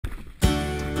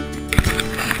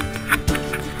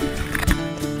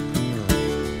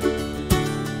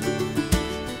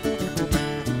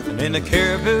in the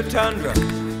caribou tundra,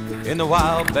 in the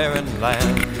wild barren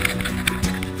land,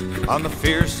 on the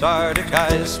fierce Arctic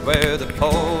ice where the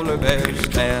polar bears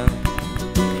stand,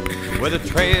 where the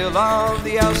trail of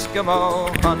the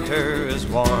Eskimo hunter is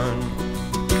worn.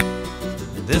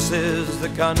 This is the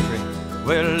country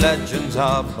where legends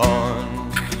are born,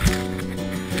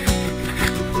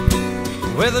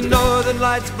 where the northern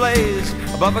lights blaze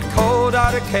above a cold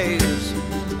Arctic haze,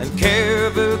 and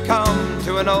caribou come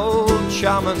to an old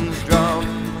shaman's drum.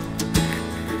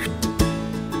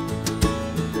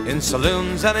 In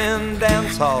saloons and in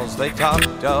dance halls they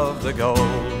talked of the gold.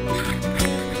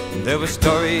 There were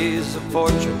stories of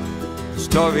fortune,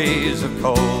 stories of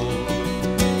cold.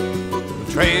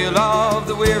 The trail of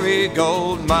the weary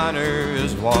gold miner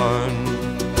is worn.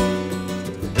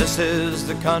 This is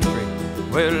the country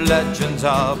where legends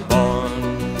are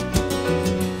born,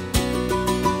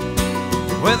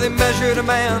 where they measured a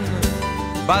man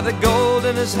by the gold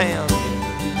in his hand,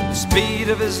 the speed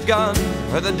of his gun,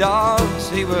 or the dogs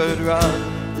he would run.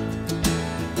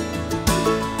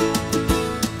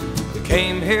 They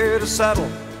came here to settle,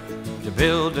 to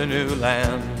build a new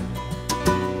land.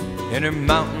 In her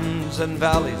mountains and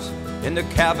valleys, in their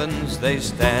cabins they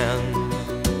stand.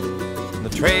 The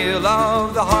trail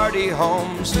of the hardy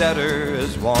homesteader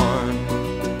is worn.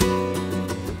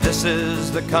 This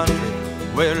is the country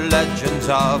where legends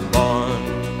are born.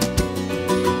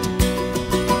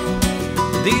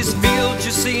 These fields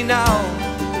you see now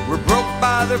were broke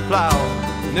by their plow,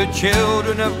 and their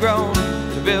children have grown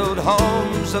to build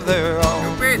homes of their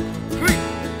own.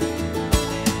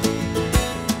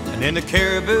 And in the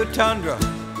caribou tundra,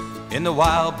 in the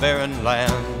wild barren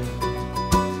land,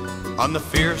 on the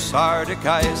fierce Arctic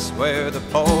ice where the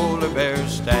polar bear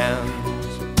stands,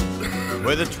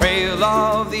 where the trail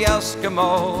of the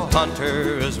Eskimo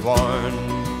hunter is worn.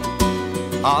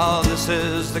 Ah, this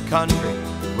is the country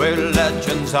where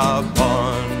legends are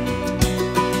born.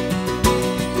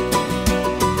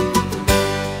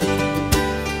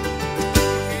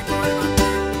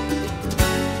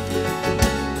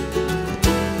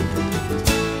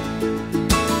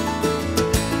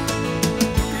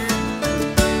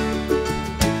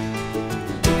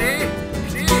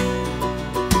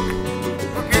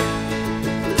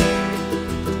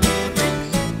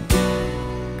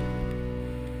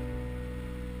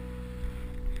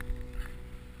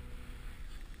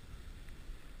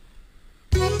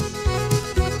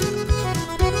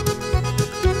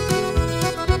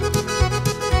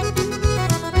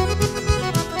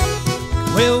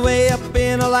 Well, way up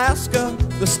in Alaska,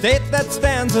 the state that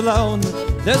stands alone,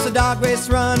 there's a dog race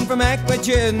run from Anchorage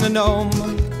in the Nome.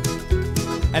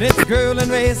 And it's a grueling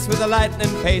race with a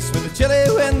lightning pace, where the chilly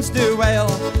winds do wail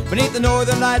beneath the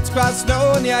northern lights cross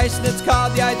snow and the ice, and it's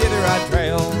called the Iditarod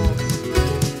Trail.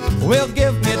 Well,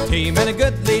 give me a team and a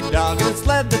good lead dog and a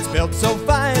sled that's built so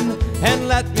fine, and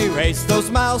let me race those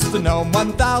miles to Nome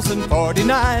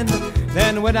 1049.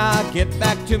 Then when I get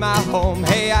back to my home,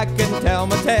 hey, I can tell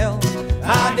my tale.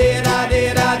 I did the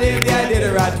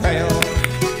Iditarod Trail.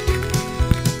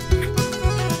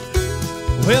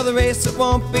 Well, the race, it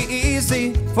won't be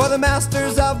easy for the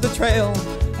masters of the trail,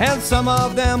 and some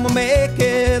of them will make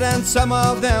it and some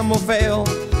of them will fail.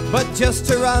 But just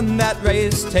to run that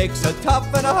race takes a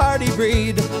tough and a hardy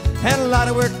breed, and a lot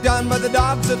of work done by the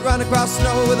dogs that run across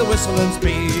snow with a whistle and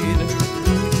speed.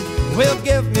 Well,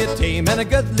 give me a team and a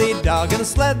good lead dog and a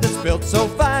sled that's built so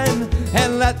fine,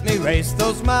 and let me race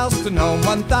those miles to Nome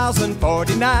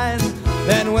 1049.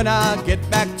 Then when I get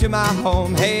back to my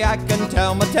home, hey, I can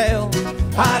tell my tale.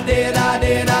 I did the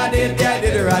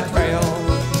Iditarod Trail.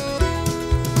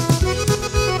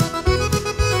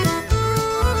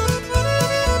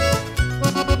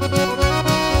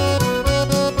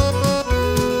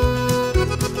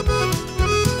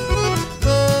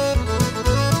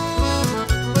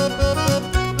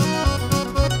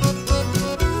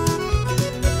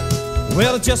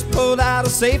 Well, just pulled out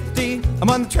of safety, I'm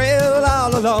on the trail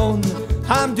all alone.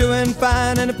 I'm doing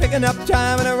fine and picking up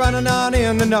time and running on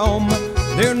in the Nome.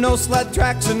 There are no sled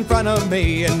tracks in front of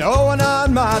me and no one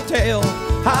on my tail.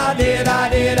 I did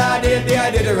the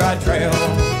Iditarod Trail.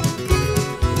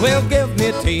 Well, give me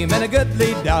a team and a good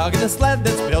lead dog and a sled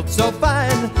that's built so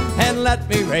fine, and let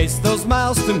me race those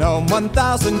miles to Nome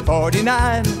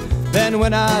 1049. Then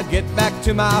when I get back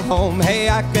to my home, hey,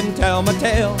 I can tell my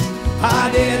tale.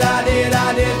 I did the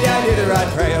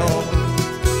Iditarod Trail.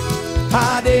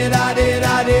 I did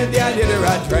the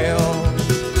Iditarod Trail.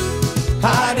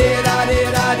 I did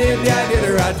the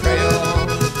Iditarod Trail.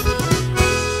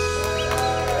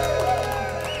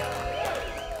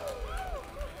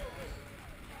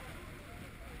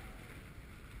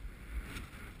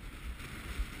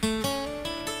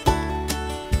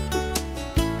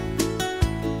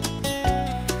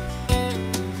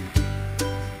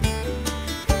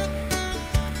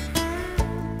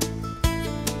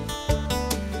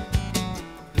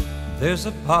 There's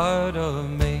a part of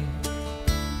me,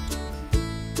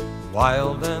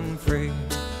 wild and free.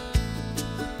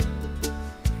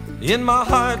 In my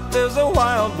heart there's a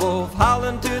wild wolf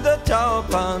howling to the tall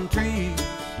pine tree.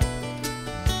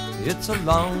 It's a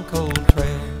long cold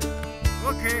trail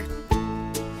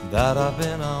that I've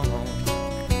been on.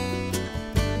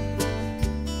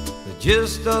 There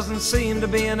just doesn't seem to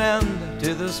be an end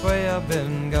to this way I've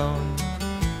been going.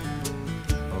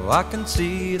 Oh, I can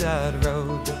see that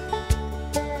road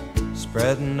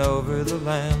spreading over the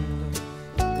land.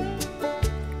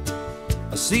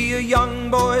 I see a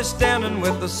young boy standing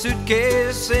with a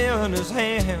suitcase in his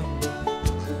hand,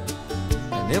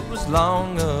 and it was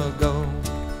long ago.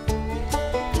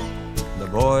 The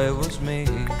boy was me,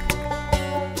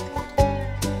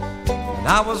 and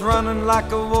I was running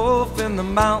like a wolf in the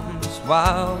mountains,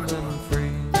 wild and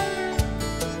free.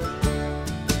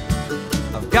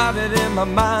 I've got it in my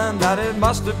mind that it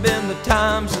must have been the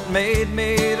times that made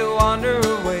me to wander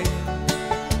away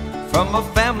from a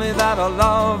family that I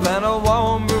love and a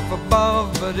warm roof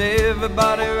above. But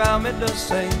everybody around me does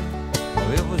say,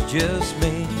 oh, it was just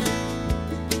me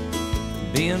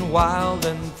being wild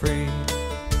and free.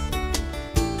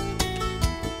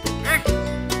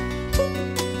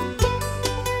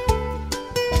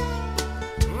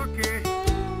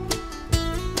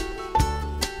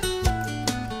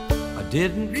 I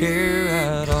didn't care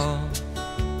at all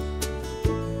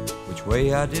which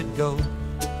way I did go.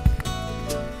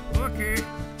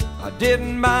 I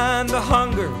didn't mind the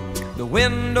hunger, the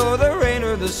wind or the rain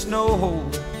or the snow,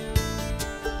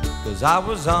 'cause I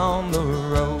was on the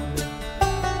road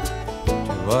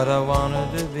to what I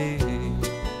wanted to be.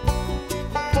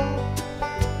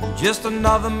 Just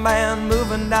another man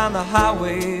moving down the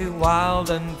highway, wild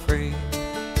and free.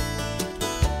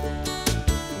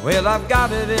 Well, I've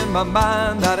got it in my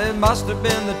mind that it must have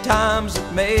been the times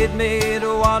that made me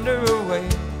to wander away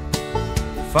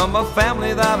from a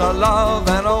family that I love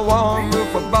and a warm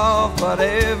roof above. But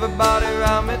everybody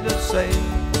around me does say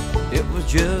it was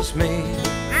just me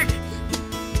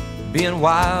being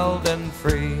wild and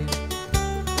free.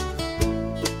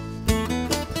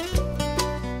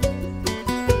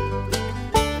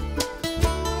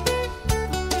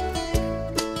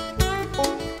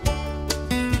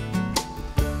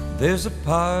 There's a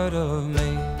part of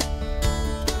me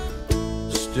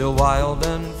still wild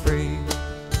and free.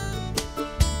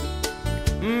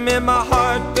 In my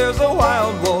heart there's a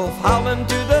wild wolf howling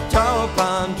to the tall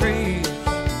pine trees,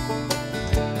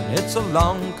 and it's a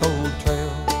long cold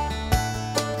trail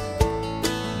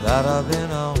that I've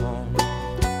been on.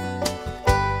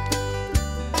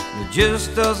 There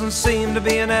just doesn't seem to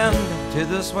be an end to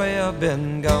this way I've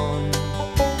been going.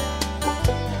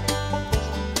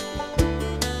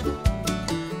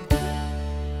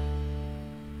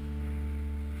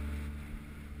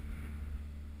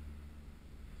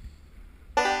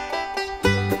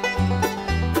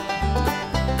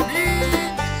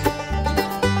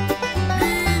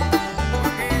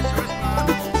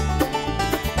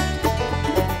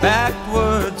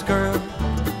 Backwoods girl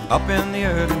up in the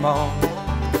early morning,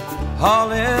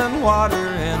 hauling water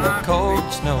in a cold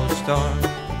snowstorm.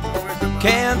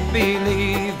 Can't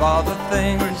believe all the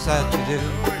things that you do.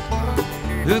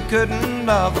 Who couldn't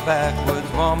love a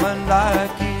backwoods woman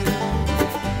like you?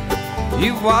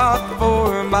 You walk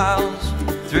 4 miles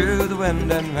through the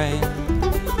wind and rain.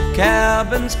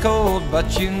 Cabin's cold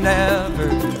but you never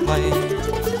complain.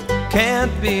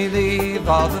 Can't believe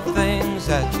all the things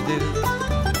that you do.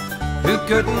 Who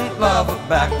couldn't love a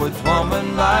backwoods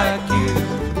woman like you?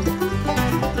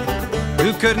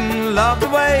 Who couldn't love the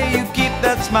way you keep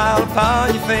that smile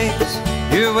upon your face?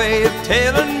 Your way of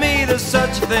telling me there's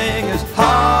such a thing as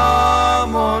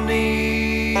harmony.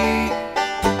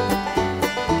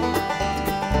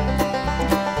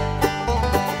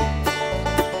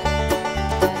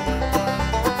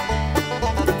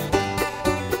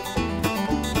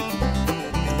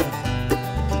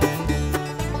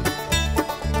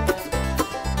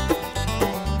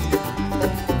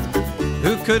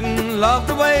 Who couldn't love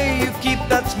the way you keep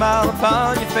that smile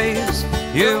upon your face?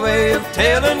 Your way of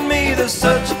telling me there's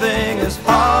such a thing as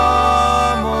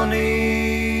harmony.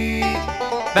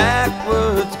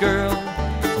 Backwoods girl,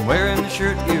 wearing the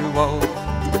shirt you wore,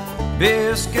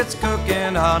 biscuits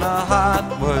cooking on a hot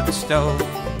wood stove.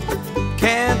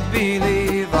 Can't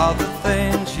believe all the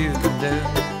things you can do.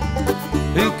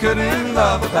 Who couldn't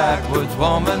love a backwoods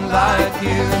woman like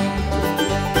you?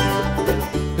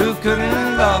 Who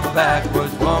couldn't love a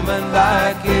backwoods woman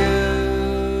like you?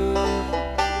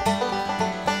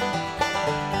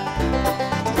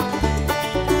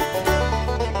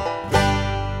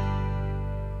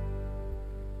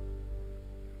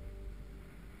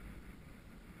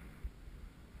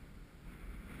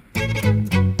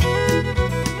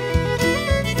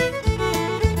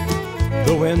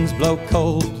 blow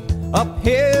cold up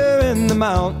here in the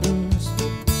mountains.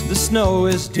 The snow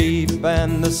is deep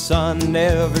and the sun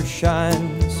never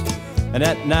shines. And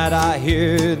at night I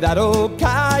hear that old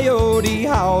coyote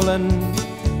howling.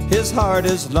 His heart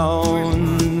is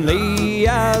lonely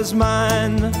as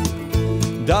mine.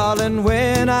 Darling,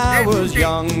 when I was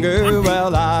younger,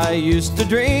 well, I used to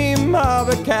dream of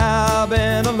a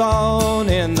cabin alone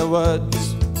in the woods.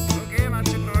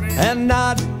 And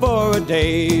not for a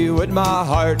day would my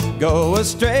heart go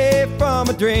astray from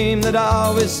a dream that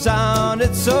always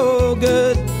sounded so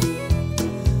good.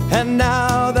 And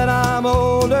now that I'm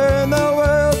older and the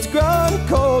world's grown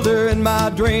colder and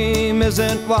my dream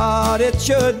isn't what it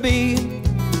should be,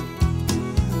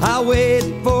 I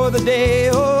wait for the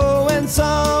day, oh, when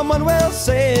someone will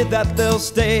say that they'll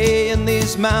stay in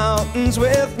these mountains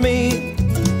with me.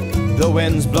 The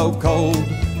winds blow cold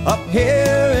up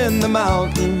here in the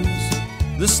mountains.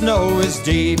 The snow is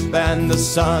deep and the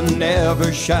sun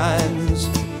never shines.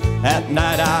 At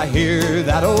night I hear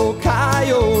that old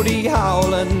coyote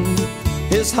howling.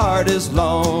 His heart is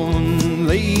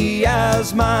lonely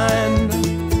as mine.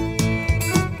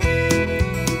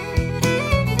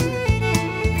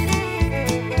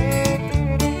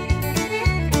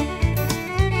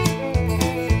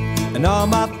 And all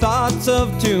my thoughts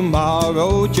of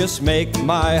tomorrow just make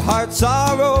my heart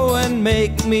sorrow and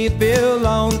make me feel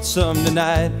lonesome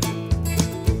tonight.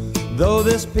 Though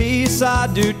this peace I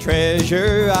do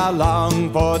treasure, I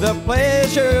long for the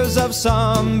pleasures of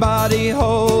somebody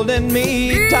holding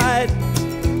me tight.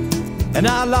 And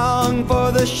I long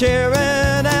for the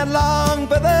sharing and long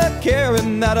for the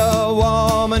caring that a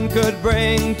woman could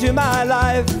bring to my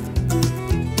life.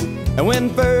 And when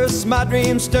first my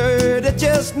dream stirred, it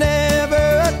just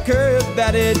never occurred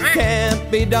that it can't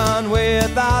be done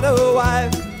without a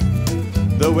wife.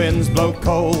 The winds blow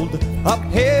cold up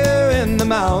here in the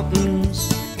mountains.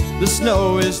 The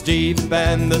snow is deep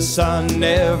and the sun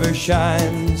never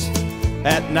shines.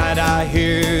 At night I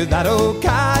hear that old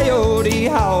coyote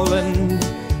howling.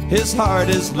 His heart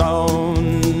is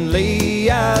lonely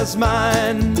as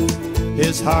mine.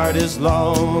 His heart is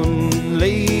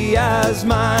lonely as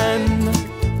mine.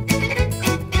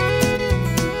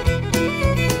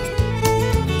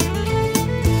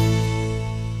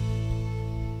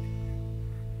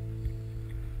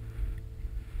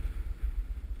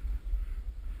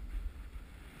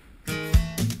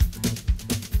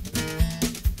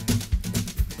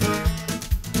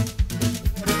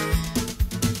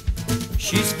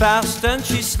 She's fast and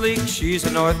she's sleek, she's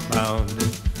a northbound.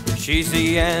 She's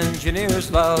the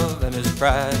engineer's love and his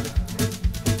pride.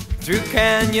 Through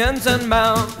canyons and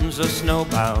mountains of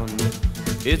snowbound,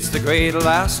 it's the great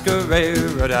Alaska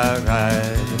Railroad I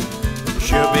ride.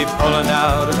 She'll be pulling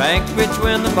out of Anchorage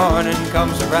when the morning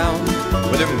comes around,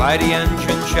 with her mighty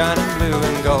engine shining blue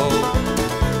and gold.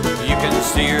 You can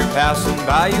see her passing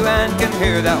by you and can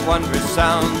hear that wondrous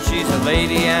sound. She's a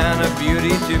lady and a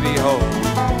beauty to behold.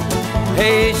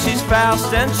 Hey, she's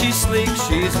fast and she's sleek,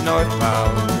 she's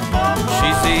northbound.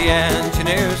 She's the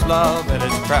engineer's love and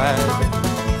his pride.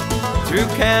 Through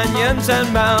canyons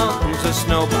and mountains of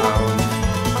snowbound,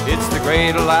 it's the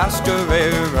great Alaska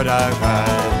Railroad I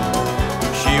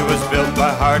ride. She was built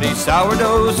by hardy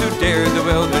sourdoughs who dared the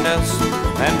wilderness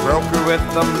and broke her with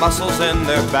the muscles in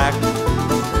their back.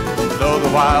 Though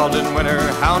the wild and winter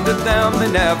hounded them,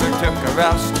 they never took a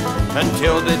rest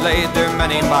until they laid their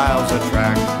many miles of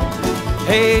track.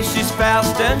 Hey, she's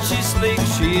fast and she's sleek,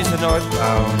 she's a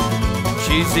northbound.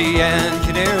 She's the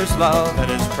engineer's love and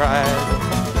his pride.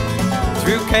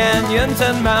 Through canyons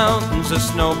and mountains of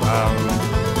snowbound,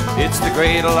 it's the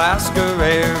great Alaska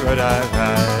Railroad I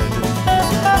ride.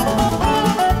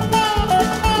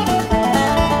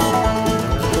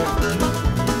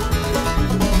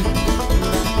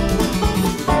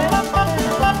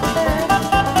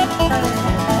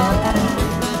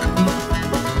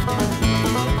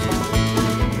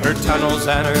 Her tunnels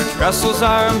and her trestles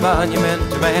are a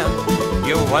monument to man.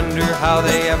 You wonder how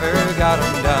they ever got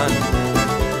them done.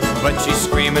 But she's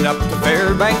screaming up to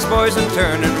Fairbanks boys and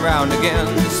turning round again.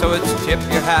 So it's tip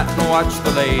your hat and watch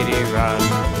the lady run.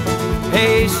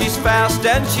 Hey, she's fast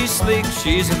and she's sleek,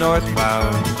 she's a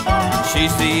northbound.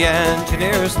 She's the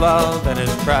engineer's love and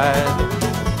his pride.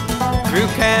 Through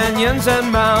canyons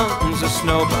and mountains of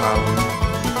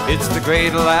snowbound, it's the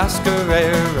great Alaska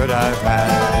Railroad I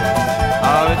ride.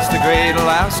 Oh, it's the great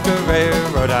Alaska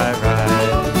Railroad I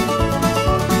ride.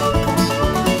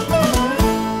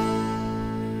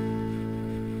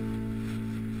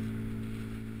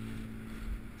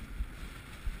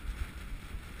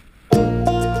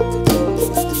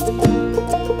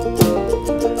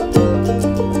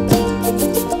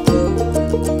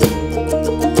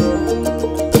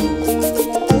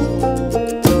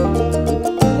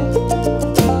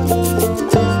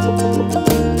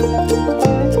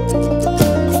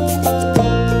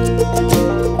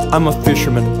 I'm a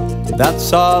fisherman,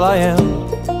 that's all I am.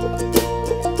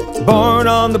 Born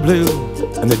on the blue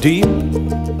and the deep,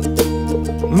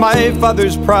 my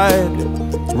father's pride,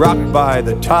 rocked by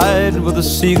the tide where the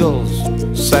seagulls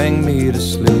sang me to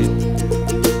sleep.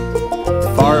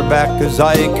 Far back as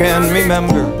I can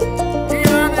remember,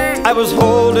 I was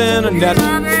holding a net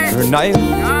or a knife,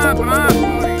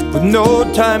 with no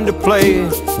time to play,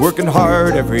 working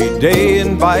hard every day,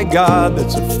 and by God,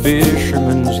 that's a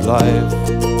fisherman's life.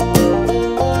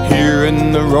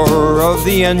 Hearing the roar of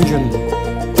the engine,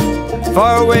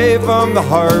 far away from the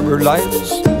harbor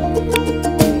lights,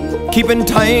 keeping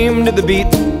time to the beat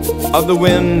of the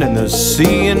wind and the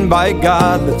sea, and by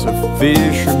God, that's a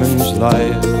fisherman's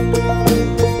life.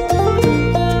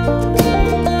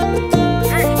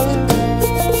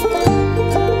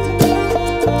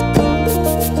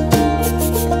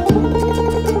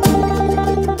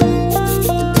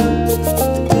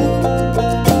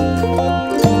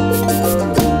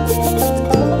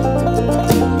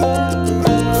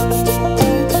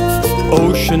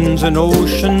 Oceans and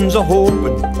oceans of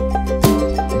hoping,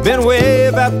 been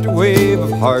wave after wave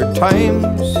of hard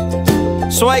times.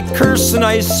 So I curse and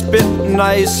I spit and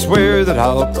I swear that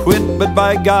I'll quit, but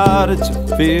by God, it's a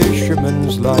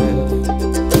fisherman's life.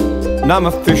 And I'm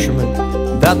a fisherman,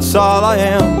 that's all I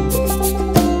am.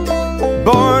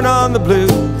 Born on the blue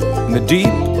and the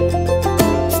deep,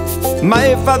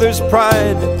 my father's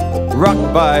pride,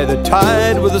 rocked by the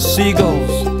tide where the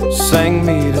seagulls sang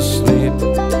me to sleep.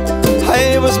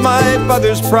 I was my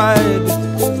father's pride,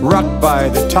 rocked by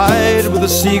the tide with the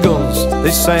seagulls, they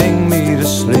sang me to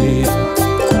sleep.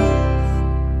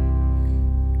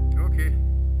 Okay.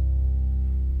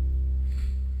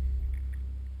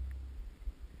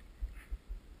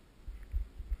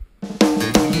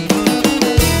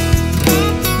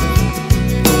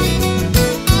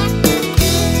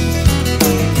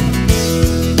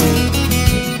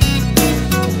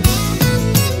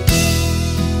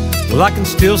 Well, I can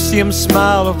still see him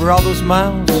smile over all those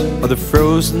miles of the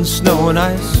frozen snow and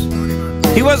ice.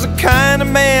 He was the kind of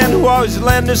man who always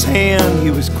lent his hand.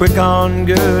 He was quick on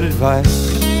good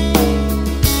advice.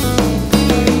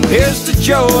 Here's to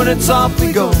Joe and it's off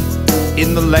we go,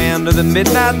 in the land of the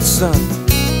midnight sun.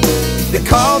 They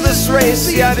call this race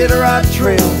the Iditarod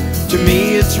Trail. To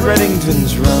me it's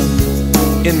Reddington's Run.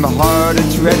 In my heart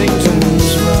it's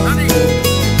Reddington's Run.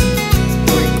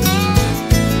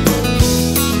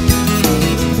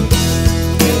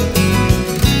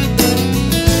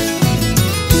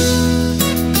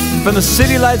 From the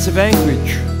city lights of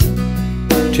Anchorage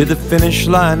to the finish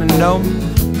line in Nome,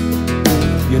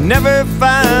 you'll never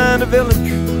find a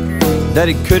village that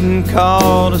he couldn't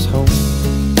call his home.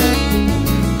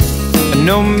 And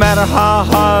no matter how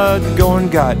hard the going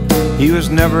got, he was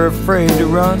never afraid to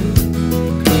run.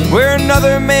 Where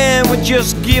another man would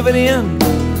just give it in,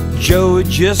 Joe had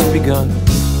just begun.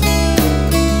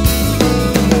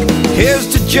 Here's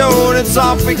to Joe and it's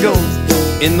off we go,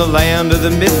 in the land of the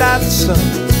midnight sun.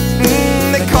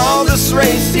 They call this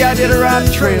race the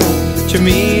Iditarod Trail. To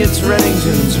me it's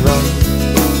Reddington's Run.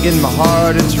 In my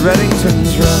heart it's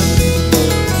Reddington's Run.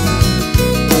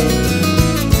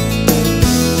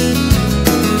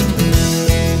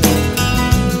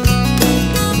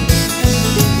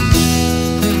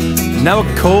 Now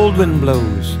a cold wind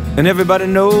blows and everybody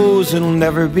knows it'll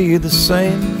never be the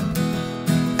same.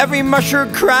 Every musher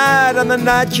cried on the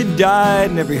night you died,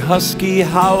 and every husky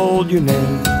howled your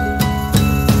name.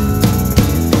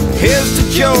 Here's to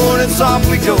Joe and it's off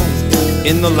we go,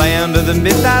 in the land of the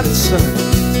midnight sun.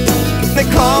 They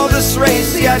call this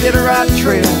race the Iditarod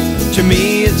Trail. To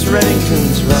me it's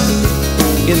Reddington's Run.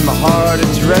 In my heart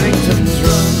it's Reddington's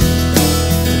Run.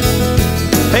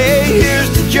 Hey, here's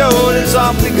to Joe and it's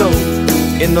off we go,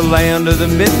 in the land of the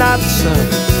midnight sun.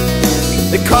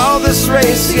 They call this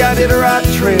race the Iditarod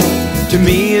Trail. To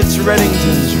me it's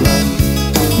Reddington's Run.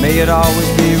 May it always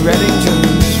be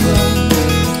Reddington's Run.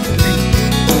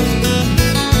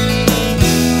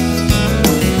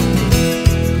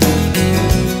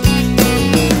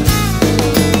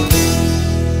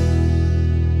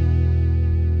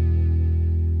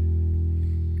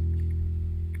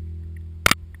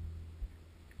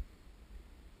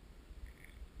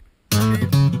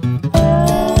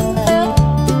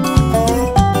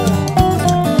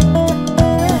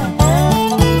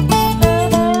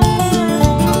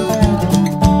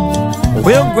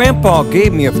 Well, Grandpa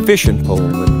gave me a fishing pole,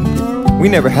 but we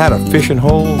never had a fishing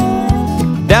hole.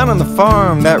 Down on the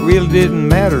farm, that really didn't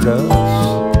matter to us.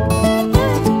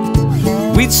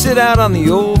 We'd sit out on the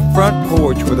old front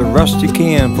porch with a rusty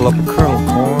can full up of kernel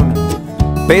corn,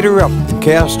 bait her up and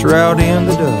cast her out in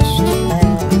the dust.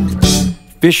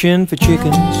 Fishing for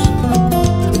chickens,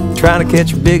 trying to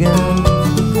catch a big one.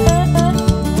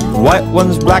 White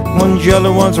ones, black ones,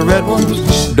 yellow ones, or red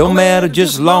ones, don't matter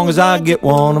just as long as I get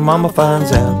one and mama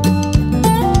finds out.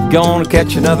 Gonna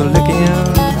catch another licking.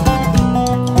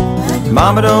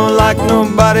 Mama don't like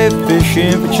nobody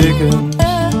fishing for chickens.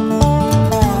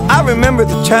 I remember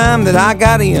the time that I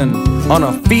got in on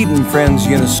a feeding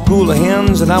frenzy in a school of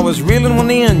hens, and I was reeling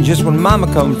one in just when mama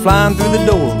come flying through the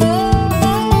door,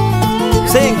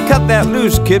 saying, "Cut that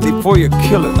loose, kid, before you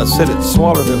kill it." I said it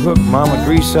swallowed the hook, mama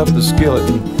grease up the skillet,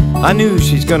 and I knew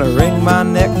she's gonna wring my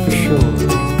neck for sure.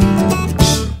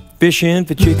 Fishing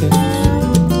for chickens,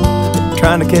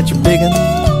 trying to catch a big one.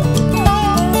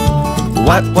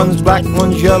 White ones, black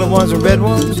ones, yellow ones, or red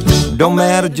ones, don't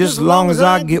matter just as long as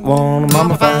I get one and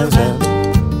mama finds out.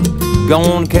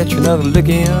 Gonna catch another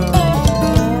licking.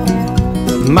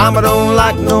 Mama don't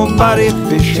like nobody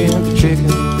fishing for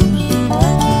chickens.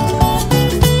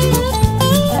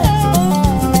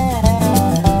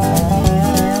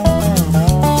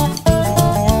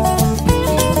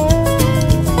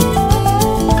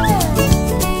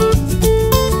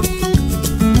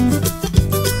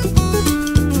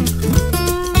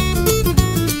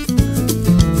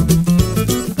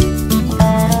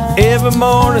 Every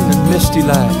morning in misty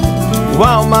light,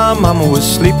 while my mama was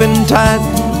sleeping tight,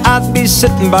 I'd be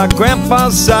sitting by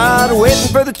Grandpa's side, waiting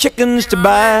for the chickens to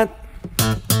bite.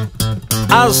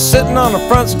 I was sitting on the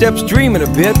front steps dreaming a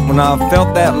bit when I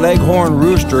felt that leghorn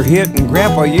rooster hit, and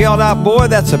Grandpa yelled out, "Boy,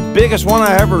 that's the biggest one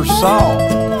I ever saw.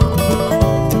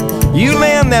 You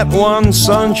land that one,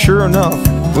 son, sure enough.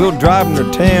 We'll drive him to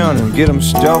town and get him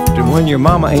stuffed, and when your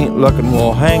mama ain't looking,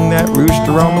 we'll hang that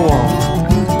rooster on the wall."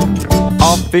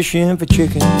 Off fishing for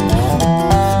chickens,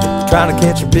 trying to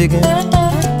catch a big one.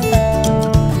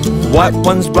 White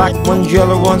ones, black ones,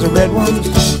 yellow ones, or red ones,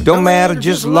 don't matter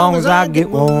just as long as I get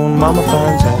one, mama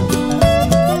finds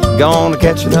out. Gonna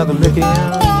catch another licking.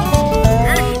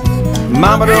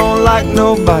 Mama don't like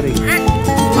nobody,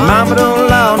 mama don't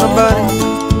allow nobody,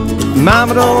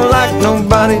 mama don't like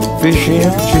nobody fishing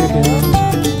for chickens.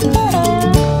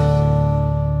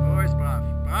 Zo is braaf,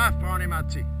 braaf panie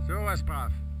Matzi, zo is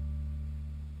braaf.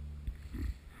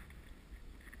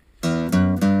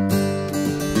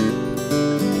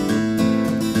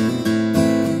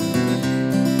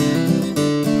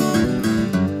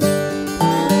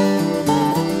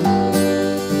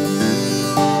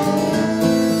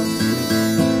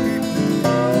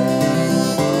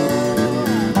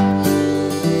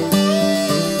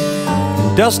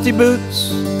 Dusty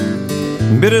boots,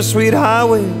 bittersweet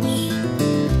highways,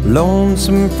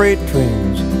 lonesome freight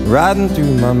trains riding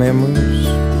through my memories.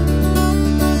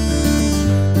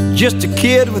 Just a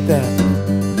kid with that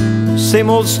same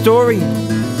old story,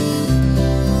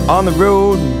 on the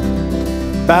road,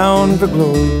 bound for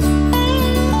glory.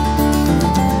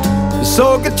 This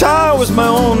old guitar was my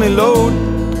only load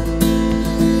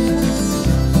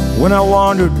when I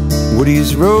wandered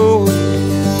Woody's road.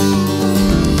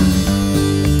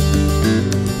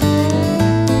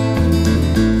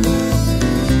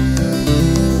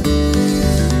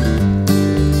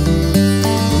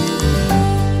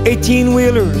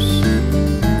 Eighteen-wheelers,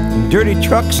 dirty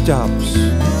truck stops,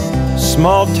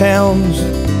 small towns,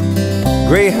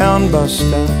 Greyhound bus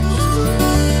stops.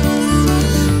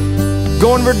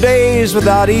 Going for days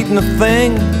without eating a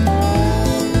thing,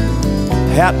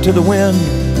 hat to the wind,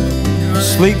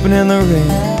 sleeping in the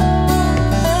rain.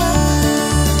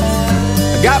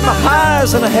 I got my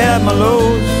highs and I had my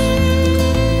lows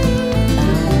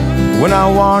when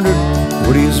I wandered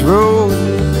Woody's road.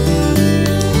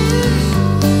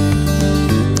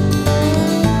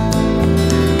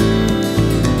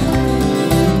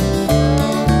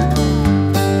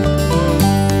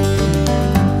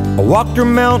 I walked through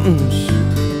mountains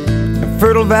and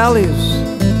fertile valleys,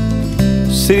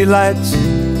 city lights,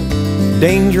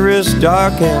 dangerous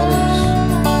dark alleys.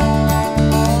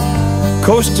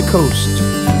 Coast to coast,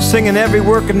 singing every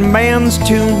working man's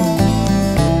tune,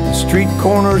 street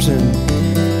corners and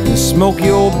smoky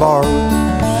old bars.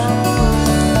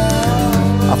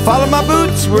 I followed my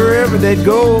boots wherever they'd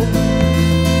go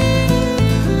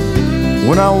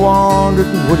when I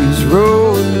wandered Woody's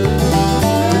road.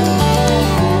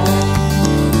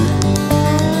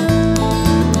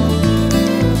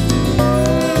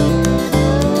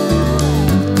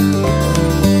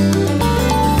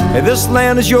 Hey, this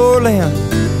land is your land,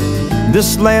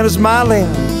 this land is my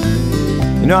land.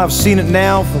 You know, I've seen it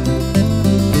now from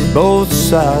both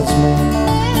sides, man.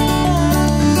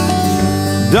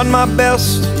 Done my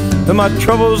best, though my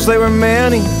troubles, they were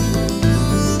many,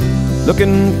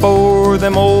 looking for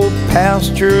them old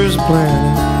pastures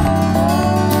plenty.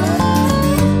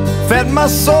 Fed my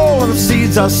soul on the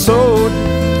seeds I sowed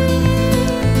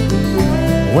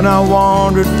when I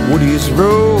wandered Woody's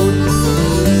road.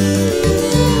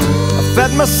 I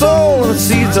fed my soul on the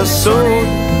seeds I sowed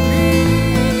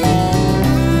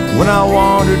when I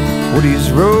wandered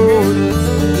Woody's road.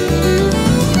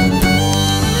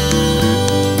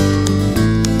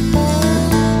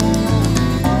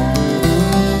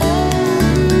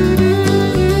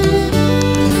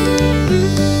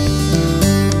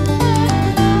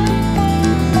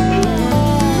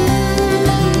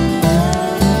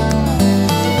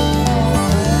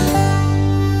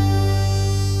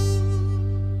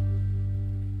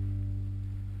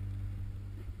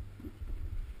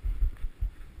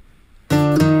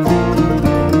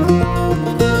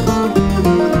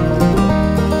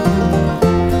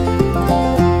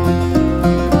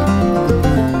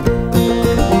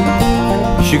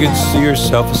 She could see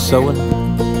herself a-sewing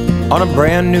on a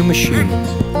brand new machine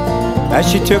as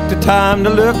she took the time to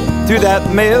look through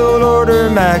that mail order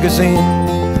magazine.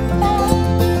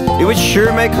 It would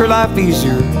sure make her life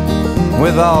easier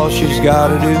with all she's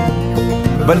gotta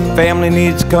do, but if family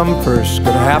needs come first,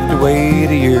 gonna have to wait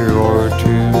a year or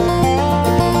two.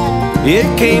 It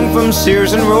came from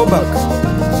Sears and Roebuck,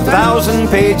 1,000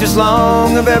 pages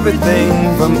long of everything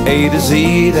from A to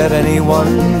Z that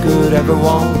anyone could ever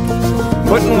want.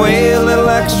 Putting away a little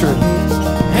extra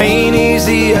ain't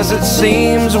easy as it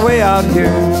seems. Way out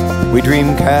here we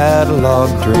dream catalog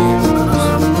dreams.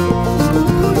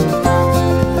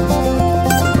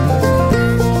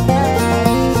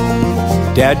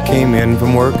 Dad came in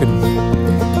from working,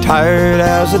 tired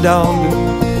as a dog,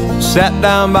 sat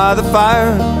down by the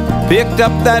fire, picked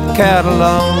up that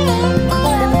catalog.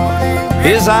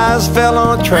 His eyes fell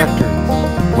on a tractor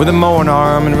with a mowing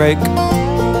arm and rake,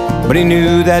 but he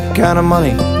knew that kind of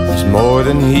money was more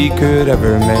than he could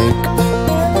ever make.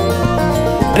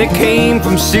 And it came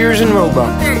from Sears and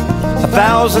Roebuck,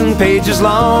 1,000 pages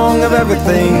long of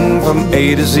everything from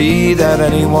A to Z that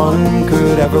anyone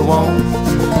could ever want.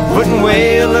 Putting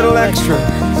away a little extra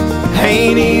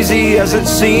ain't easy as it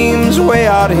seems. Way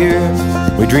out here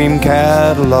we dream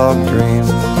catalog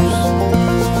dreams.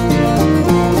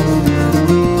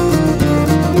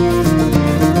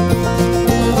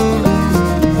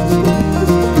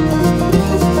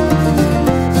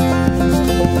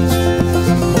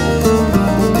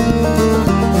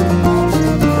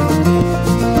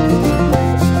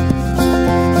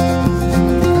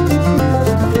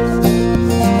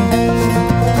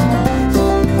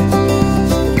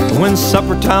 When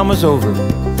supper time was over,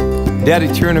 Daddy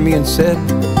turned to me and said,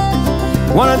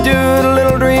 "Wanna do a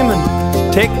little dreaming,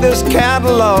 take this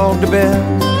catalog to bed."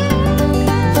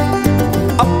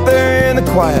 Up there in the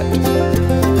quiet,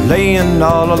 laying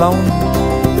all alone,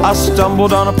 I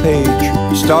stumbled on a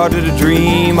page, started a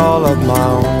dream all of my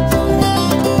own.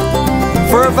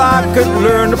 For if I could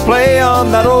learn to play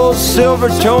on that old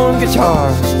silver-toned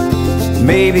guitar,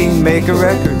 maybe make a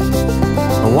record,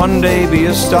 and one day be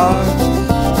a star.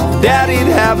 Daddy'd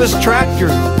have his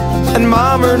tractor, and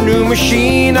Mom her new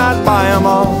machine. I'd buy them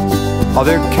all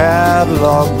their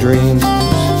catalog dreams.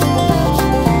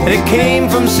 And it came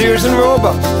from Sears and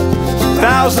Roebuck,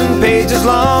 1,000 pages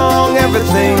long,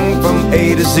 everything from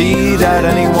A to Z that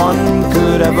anyone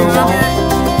could ever want.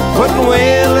 Putting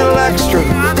away a little extra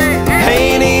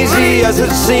ain't easy as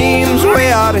it seems.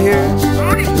 Way out here,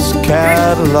 this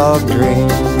catalog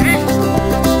dreams.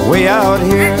 Way out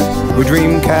here, we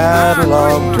dream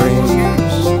catalog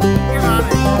dreams.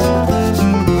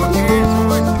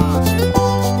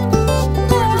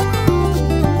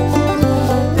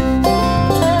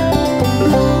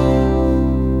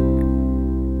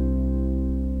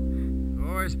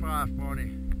 Always brav,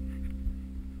 Bonnie.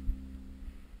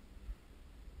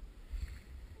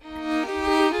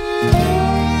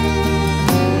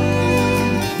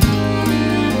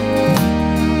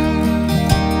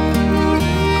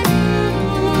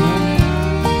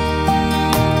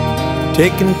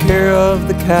 Taking care of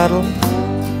the cattle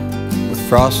with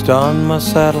frost on my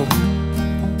saddle.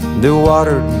 They're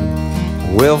watered,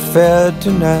 well fed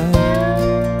tonight.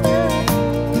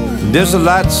 There's a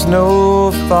light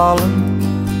snow falling,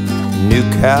 new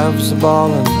calves are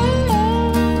bawling,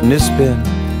 and it's been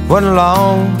one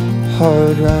long,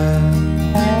 hard ride.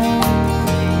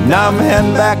 Now I'm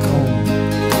heading back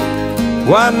home,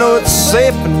 well I know it's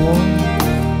safe and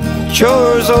warm.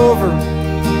 Chores over,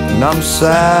 and I'm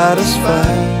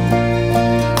satisfied.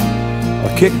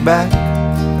 I'll kick back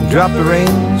and drop the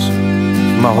reins,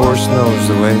 my horse knows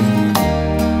the way,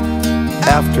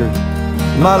 after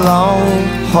my long,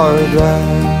 hard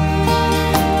ride.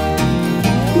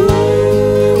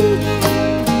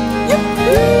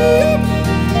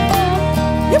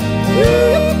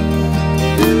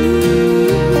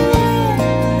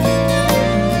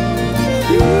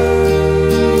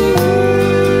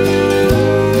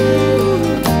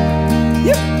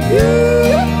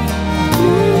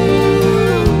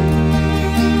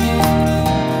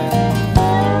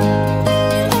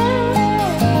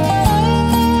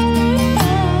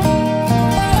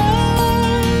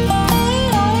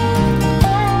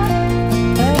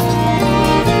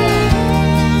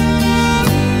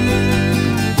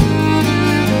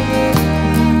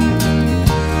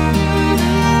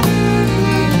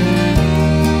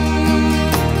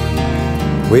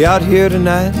 Way out here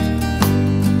tonight,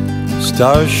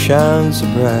 stars shine so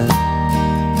bright.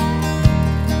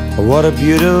 Oh, what a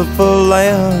beautiful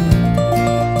land.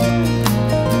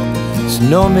 It's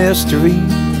no mystery,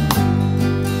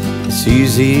 it's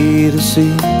easy to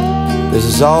see. This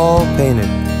is all painted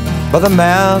by the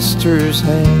master's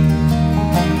hand.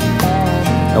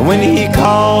 And when he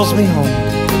calls me home,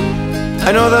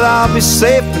 I know that I'll be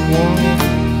safe and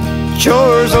warm.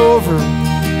 Chores over,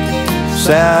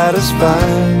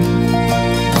 satisfied.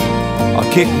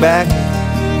 I'll kick back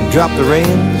and drop the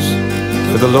reins,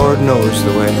 for the Lord knows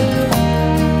the way.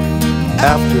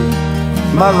 After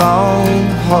my long,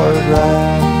 hard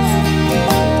ride.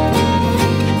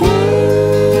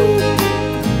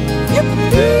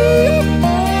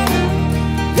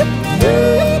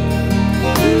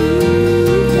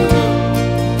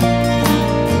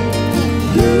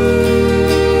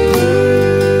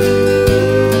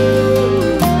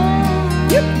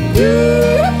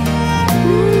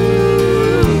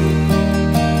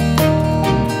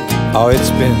 Oh,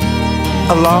 it's been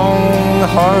a long,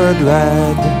 hard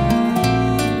ride.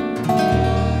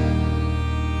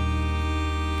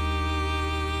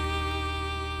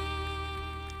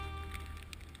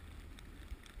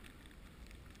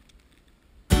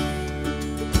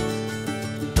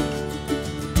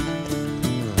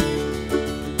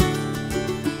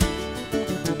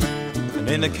 And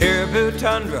in the caribou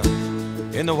tundra,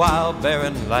 in the wild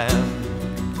barren land,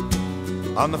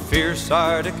 on the fierce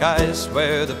Arctic ice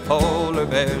where the polar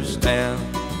bears stand,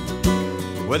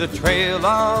 where the trail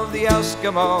of the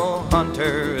Eskimo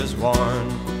hunter is worn,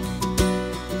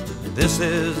 this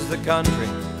is the country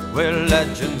where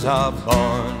legends are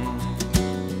born.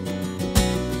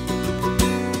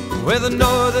 Where the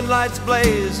northern lights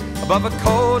blaze above a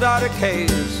cold Arctic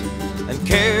haze, and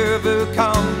caribou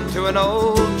come to an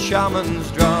old shaman's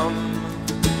drum.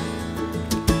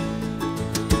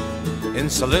 In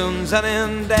saloons and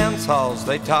in dance halls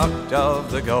they talked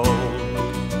of the gold.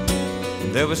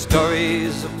 There were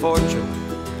stories of fortune,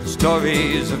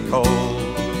 stories of cold.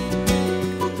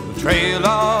 The trail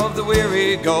of the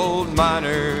weary gold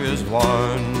miner is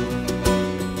worn.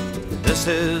 This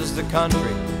is the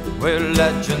country where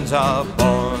legends are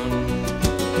born.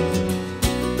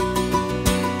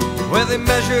 Where they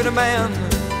measured a man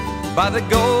by the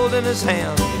gold in his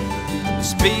hand, the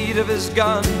speed of his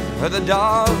gun, or the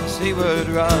dogs he would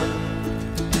run.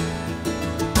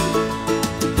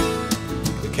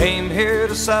 They came here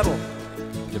to settle,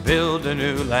 to build a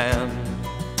new land.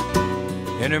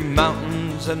 In her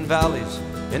mountains and valleys,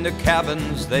 in their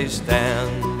cabins they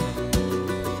stand.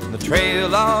 And the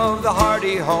trail of the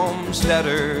hardy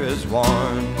homesteader is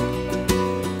worn.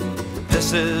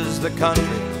 This is the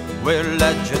country where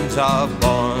legends are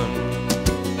born.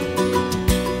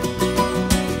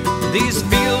 These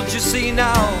fields you see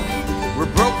now were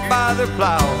broke by their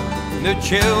plow, and their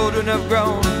children have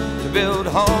grown to build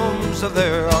homes of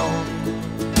their own.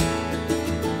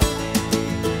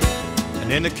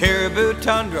 And in the caribou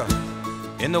tundra,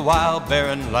 in the wild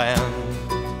barren land,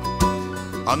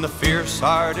 on the fierce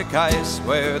Arctic ice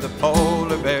where the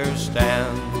polar bear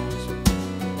stands,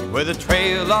 where the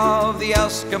trail of the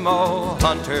Eskimo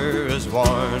hunter is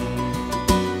worn.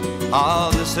 Ah,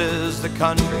 this is the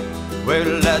country where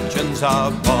legends are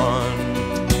born.